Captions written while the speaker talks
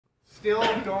still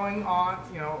going on,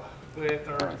 with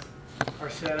our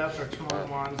setups, our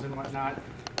 2-on-1s and whatnot.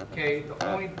 Okay, the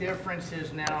only difference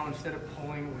is now instead of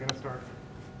pulling, we're going to start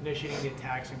initiating the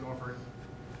attacks and going for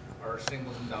our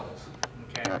singles and doubles.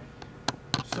 Okay,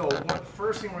 so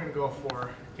first thing we're going to go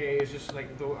for, okay, is just like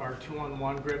our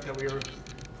 2-on-1 grip that we were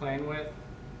playing with.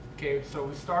 Okay, so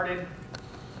we started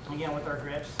again with our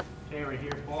grips. Okay, right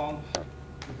here, boom.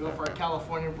 We go for our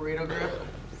California burrito grip.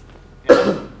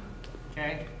 Yeah.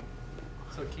 Okay.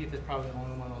 So Keith is probably the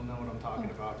only one who'll know what I'm talking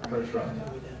about. Right? First round.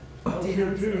 Oh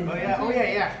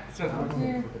yeah. So,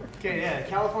 okay, yeah,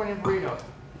 California burrito.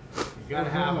 You gotta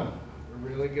have them.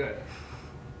 They're really good.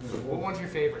 What one's your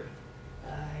favorite?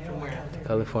 From where?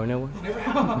 California one? Never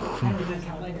had them.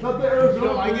 I thought the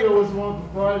Arizona burrito was one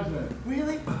surprising.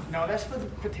 Really? No, that's for the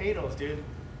potatoes, dude.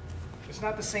 It's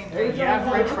not the same thing. Yeah,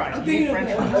 French fries. You need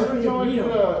French fries. Every time I get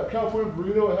a California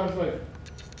burrito, it has like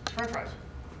French fries.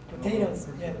 Potatoes,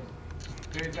 yeah.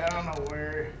 Dude, I don't know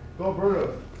where. go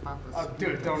burritos. Oh,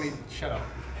 dude, don't eat. Shut up.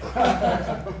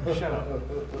 Shut up.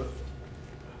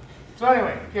 So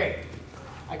anyway, okay.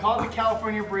 I call it the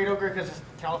California burrito grip because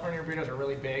California burritos are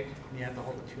really big and you have to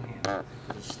hold it 2 hands.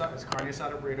 It's carne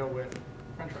asada burrito with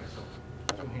French fries,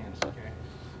 so 2 hands. Okay.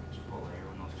 Chipotle,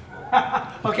 everyone knows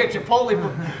Chipotle. Okay, Chipotle.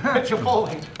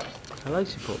 Chipotle. I like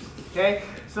Chipotle. Okay,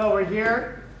 so we're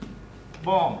here.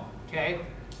 Boom. Okay,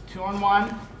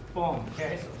 2-on-1. Boom.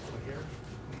 Okay, so we're here.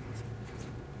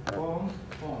 Boom,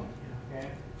 boom. Okay.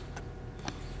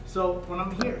 So when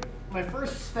I'm here, my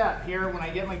first step here, when I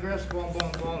get my grips, boom,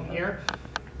 boom, boom, here,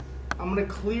 I'm gonna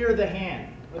clear the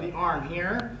hand or the arm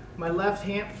here. My left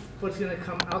hand foot's gonna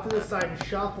come out to the side and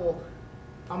shuffle.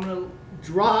 I'm gonna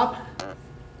drop,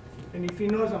 and if you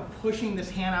notice, I'm pushing this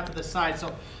hand out to the side.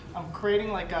 So I'm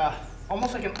creating like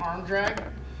almost like an arm drag,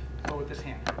 but with this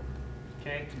hand.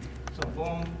 Okay. So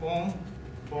boom, boom,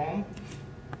 boom,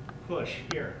 push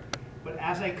here. But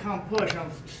as I come push,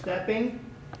 I'm stepping,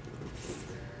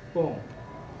 boom.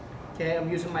 Okay, I'm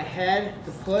using my head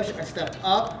to push. I step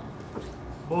up,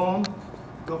 boom,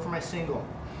 go for my single.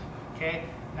 Okay,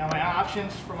 now my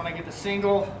options for when I get the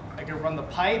single, I can run the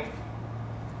pipe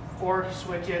or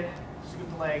switch it, scoop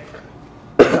the leg,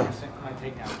 my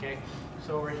takedown, okay?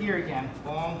 So we're here again,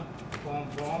 boom, boom,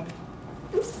 boom.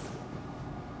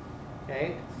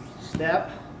 Okay,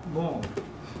 step, boom.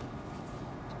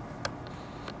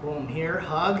 Boom, here,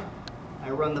 hug. I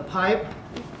run the pipe.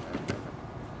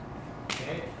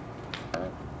 Okay.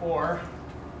 Or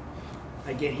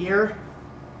I get here,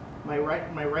 my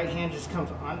right hand just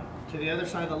comes on to the other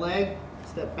side of the leg,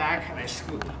 step back, and I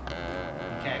scoop.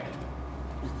 Okay.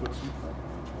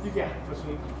 You got it, foot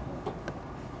sweep.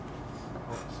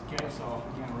 Okay, so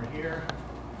again, we're here.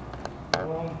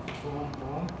 Boom, boom,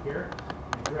 boom. Here.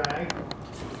 I drag.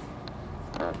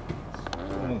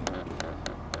 Boom.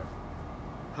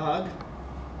 Hug,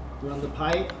 run the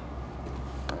pipe,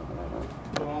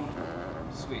 boom,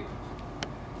 sweep.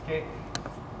 Okay,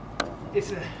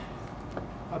 it's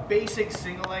a basic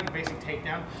single leg, basic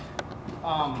takedown.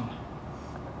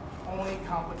 Only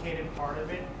complicated part of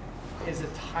it is the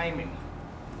timing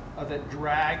of the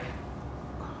drag,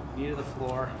 knee to the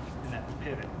floor, and that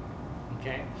pivot.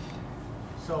 Okay,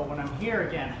 so when I'm here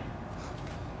again,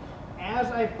 as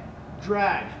I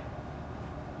drag,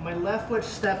 my left foot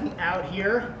stepping out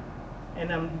here,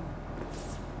 and I'm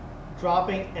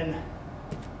dropping and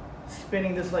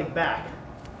spinning this leg back.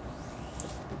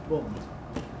 Boom.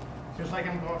 Just like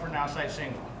I'm going for an outside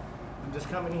single. I'm just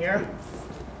coming here,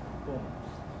 boom.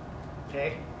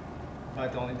 Okay,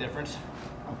 but the only difference,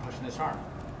 I'm pushing this arm.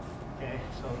 Okay,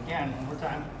 so again, one more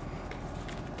time.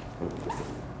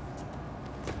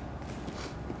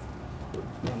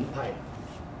 On the pipe.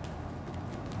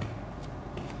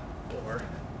 Or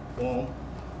boom,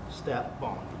 step,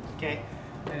 boom. Okay?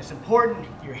 And it's important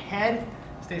your head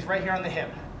stays right here on the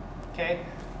hip. Okay?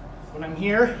 When I'm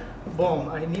here, boom,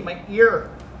 I need my ear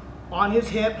on his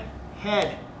hip,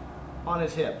 head on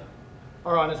his hip.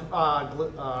 Or on his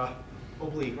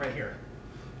oblique right here.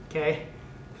 Okay?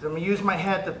 Because I'm going to use my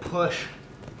head to push.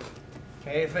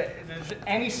 Okay? If there's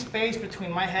any space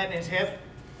between my head and his hip,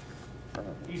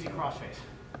 easy crossface.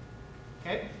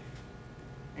 Okay?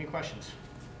 Any questions?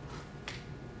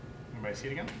 Everybody see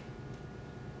it again?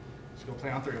 Let's go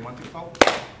play on 3. 1, 2, oh.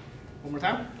 One more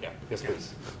time? Yeah. Yes,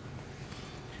 please.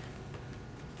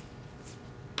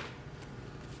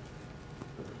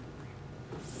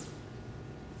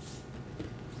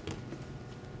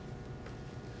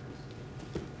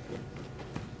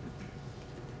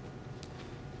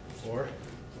 Four.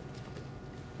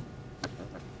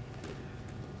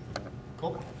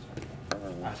 Cool.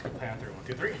 Let's go play on 3. 1,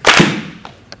 2, 3.